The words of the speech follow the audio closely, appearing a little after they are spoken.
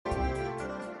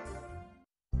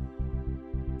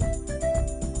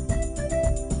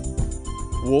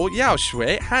我要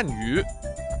学汉语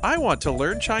I want to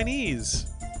learn Chinese.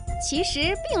 其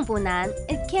实并不难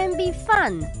It can be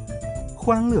fun.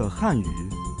 欢乐汉语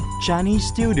Chinese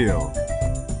Studio。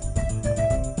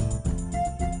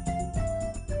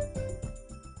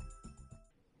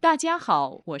大家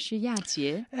好，我是亚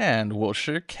杰。 And 我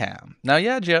是 Cam. Now,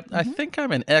 Yajia, I think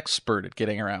I'm an expert at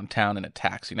getting around town in a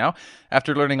taxi now,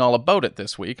 after learning all about it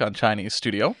this week on Chinese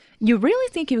Studio. You really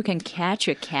think you can catch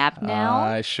a cab now?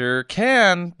 I sure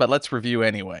can, but let's review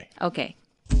anyway. Okay.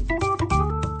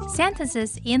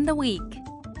 Sentences in the week.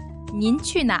 您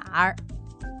去哪儿?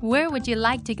 Where would you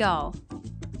like to go?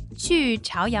 去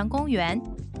朝阳公园.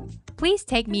 Please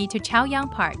take me to Chaoyang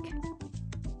Park.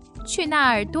 去那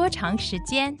儿多长时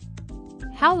间?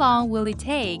 How long will it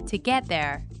take to get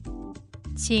there?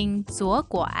 请左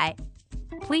拐.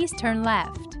 Please turn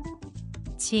left.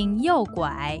 请右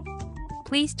拐.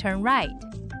 Please turn right.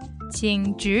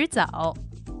 请直走.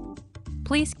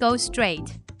 Please go straight.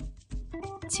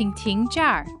 请停这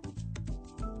儿.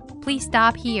 Please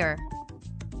stop here.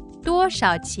 多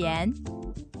少钱?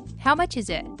 How much is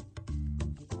it?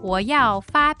 我要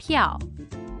发票.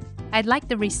 I'd like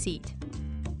the receipt.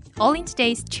 All in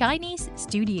today's Chinese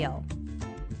studio.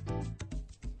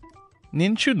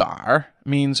 您去哪儿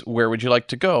means where would you like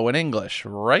to go in English,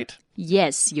 right?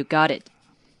 Yes, you got it.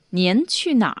 您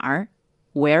去哪儿?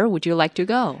 Where would you like to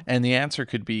go? And the answer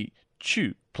could be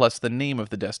去 plus the name of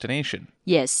the destination.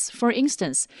 Yes, for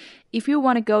instance, if you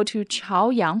want to go to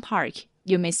Chaoyang Park,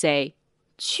 you may say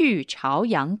去朝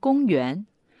阳公园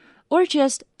or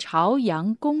just 朝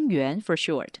阳公园 for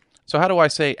short. So how do I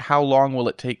say how long will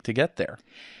it take to get there?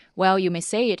 Well, you may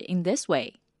say it in this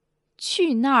way.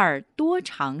 去那儿多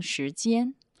长时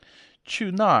间?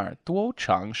 去那儿多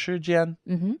长时间?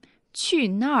去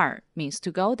那儿 means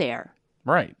to go there.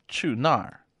 Right, 去那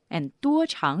儿 And 多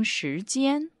长时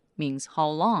间 means how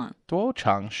long. 多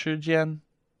长时间?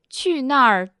去那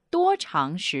儿多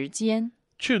长时间?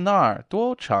 去那儿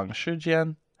多长时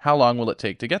间? How long will it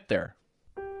take to get there?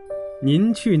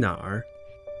 您去哪儿？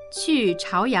去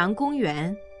朝阳公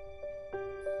园。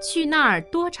去那儿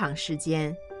多长时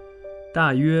间？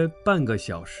大约半个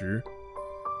小时。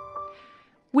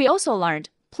We also learned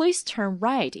please turn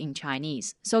right in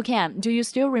Chinese. So Cam, do you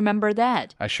still remember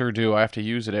that? I sure do. I have to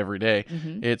use it every day.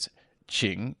 It's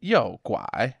请右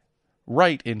拐.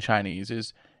 Right in Chinese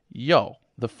is 右,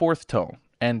 the fourth tone,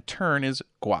 and turn is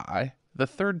拐, the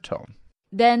third tone.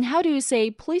 Then how do you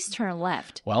say please turn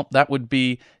left? Well, that would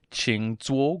be 请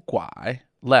左拐.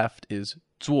 Left is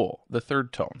左, the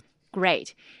third tone.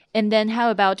 Great. And then how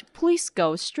about please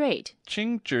go straight?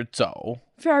 请直走.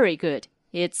 Very good.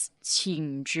 It's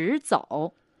请直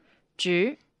走.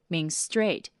 直 means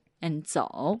straight, and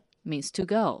走 means to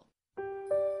go.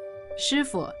 师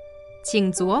傅，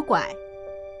请左拐。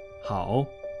好，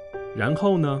然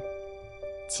后呢？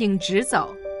请直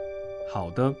走。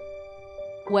好的。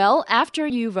Well, after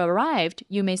you've arrived,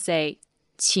 you may say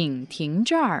请停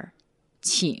这儿.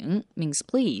 请 means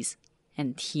please,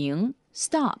 and 停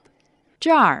stop.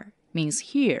 这儿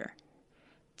means here.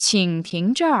 请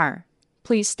停这儿.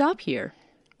 Please stop here.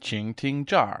 请停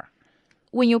这儿.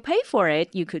 When you pay for it,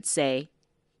 you could say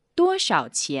多少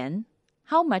钱?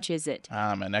 How much is it?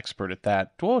 I'm an expert at that.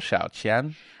 多少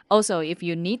钱? Also, if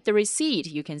you need the receipt,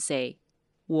 you can say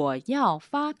我要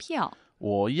发票.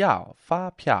 我要发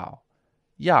票.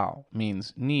 要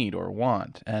means need or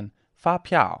want, and 发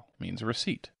票 means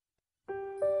receipt.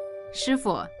 师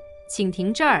傅，请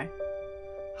停这儿。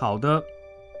好的，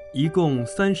一共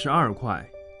32块。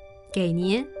给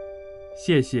您。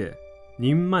谢谢，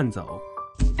您慢走。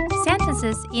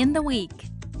Sentences in the week.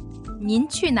 您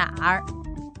去哪儿?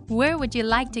 Where would you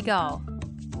like to go?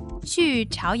 去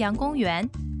朝阳公园.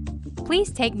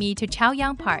 Please take me to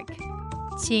Chaoyang Park.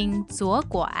 请左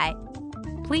拐.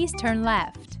 Please turn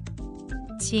left.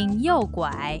 请右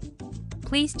拐.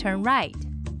 Please turn right.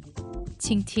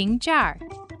 请停这儿.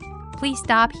 Please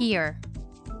stop here.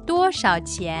 多少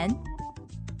钱?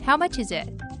 How much is it?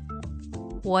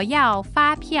 我要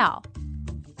发票.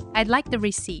 I'd like the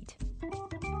receipt.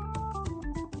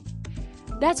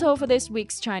 That's all for this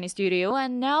week's Chinese Studio,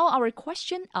 and now our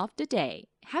question of the day.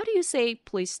 How do you say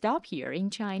please stop here in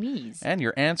Chinese? And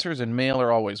your answers and mail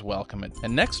are always welcome.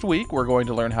 And next week, we're going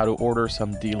to learn how to order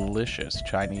some delicious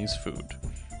Chinese food.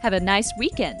 Have a nice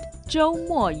weekend. 周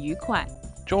末愉快.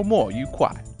 周末愉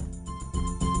快.